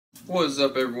What is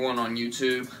up, everyone on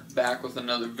YouTube? Back with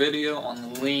another video on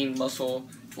the Lean Muscle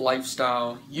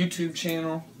Lifestyle YouTube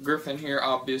channel. Griffin here,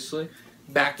 obviously,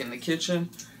 back in the kitchen.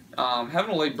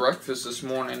 Having a late breakfast this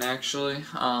morning, actually.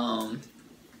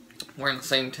 Wearing the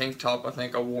same tank top I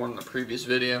think I wore in the previous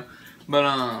video.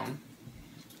 But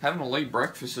having a late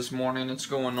breakfast this morning. It's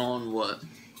going on, what?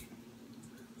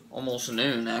 Almost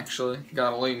noon, actually.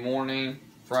 Got a late morning,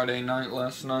 Friday night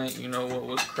last night. You know what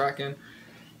was cracking.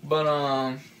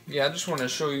 But yeah, I just want to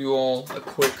show you all a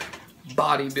quick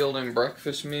bodybuilding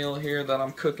breakfast meal here that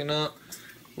I'm cooking up.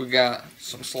 We got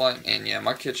some and yeah,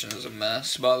 my kitchen is a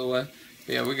mess, by the way.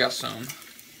 But yeah, we got some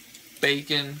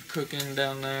bacon cooking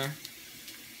down there.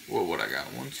 What I got?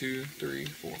 1, 2, 3,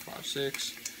 4, 5,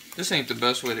 6. This ain't the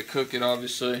best way to cook it,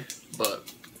 obviously,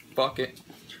 but fuck it.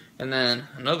 And then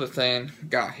another thing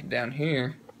got down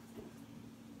here,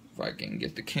 if I can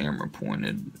get the camera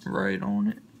pointed right on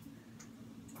it.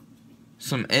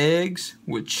 Some eggs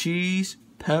with cheese,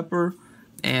 pepper,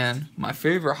 and my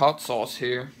favorite hot sauce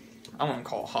here. I wouldn't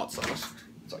call it hot sauce.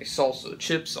 It's like salsa,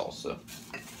 chip salsa.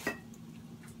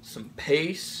 Some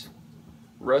Pace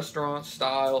restaurant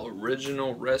style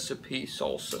original recipe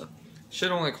salsa. Shit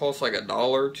only costs like $1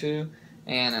 or $2,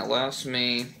 and it lasts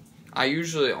me. I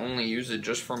usually only use it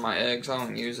just for my eggs. I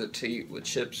don't use it to eat with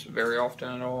chips very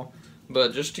often at all.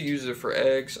 But just to use it for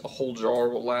eggs, a whole jar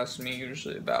will last me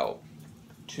usually about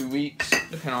 2 weeks,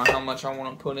 depending on how much I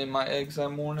want to put in my eggs that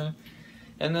morning.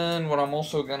 And then what I'm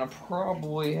also going to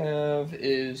probably have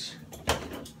is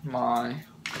my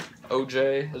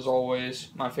OJ, as always.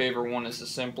 My favorite one is the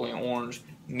Simply Orange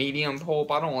medium pulp.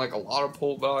 I don't like a lot of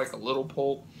pulp, but I like a little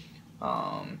pulp.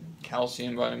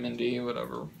 Calcium, vitamin D,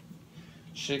 whatever.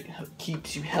 Shit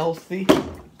keeps you healthy.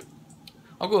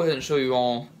 I'll go ahead and show you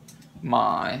all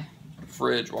my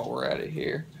fridge while we're at it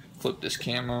here. Flip this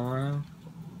camera around.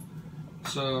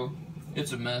 So,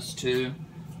 it's a mess too,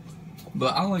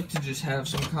 but I like to just have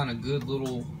some kind of good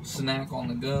little snack on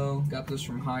the go. Got this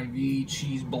from Hy-Vee,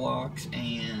 cheese blocks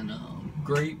and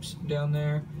grapes down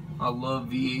there. I love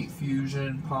V8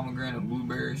 Fusion, pomegranate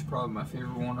blueberries, probably my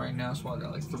favorite one right now, so I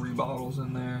got like 3 bottles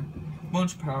in there.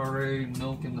 Bunch of Powerade,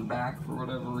 milk in the back for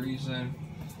whatever reason.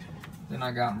 Then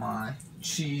I got my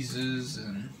cheeses,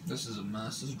 and this is a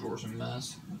mess. This drawer's a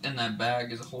mess. In that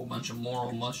bag is a whole bunch of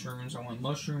morel mushrooms. I went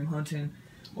mushroom hunting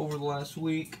over the last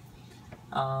week.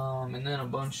 And then a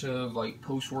bunch of like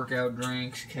post-workout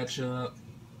drinks, ketchup,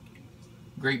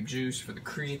 grape juice for the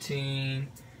creatine,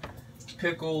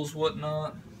 pickles,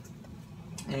 whatnot.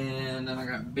 And then I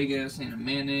got a big ass thing of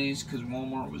mayonnaise because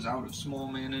Walmart was out of small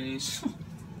mayonnaise.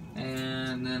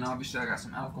 And then obviously I got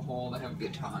some alcohol to have a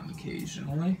good time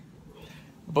occasionally.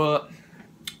 But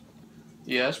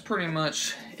yeah, that's pretty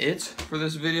much it for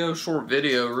this video. Short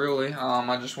video, really.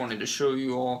 I just wanted to show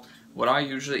you all what I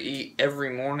usually eat every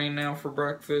morning now for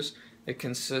breakfast. It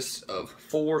consists of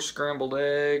 4 scrambled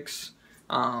eggs,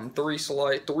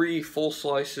 3 full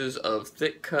slices of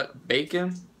thick cut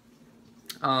bacon,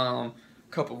 cup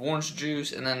of orange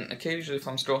juice, and then occasionally if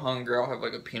I'm still hungry I'll have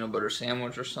like a peanut butter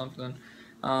sandwich or something.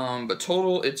 But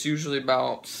total it's usually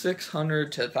about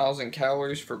 600 to 1,000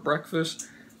 calories for breakfast.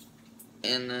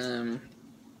 And then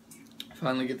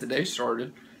finally get the day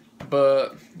started.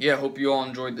 But yeah, hope you all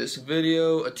enjoyed this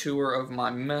video, a tour of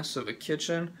my mess of a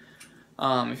kitchen.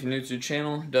 If you're new to the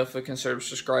channel, definitely consider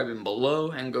subscribing below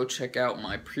and go check out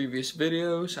my previous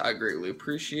videos. I greatly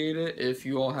appreciate it. If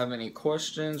you all have any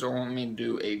questions or want me to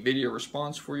do a video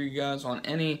response for you guys on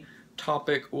any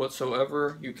topic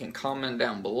whatsoever, you can comment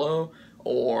down below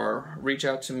or reach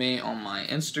out to me on my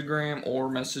Instagram or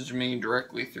message me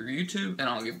directly through YouTube, and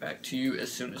I'll get back to you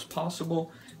as soon as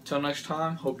possible. Till next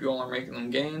time, hope you all are making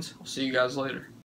them gains. I'll see you guys later.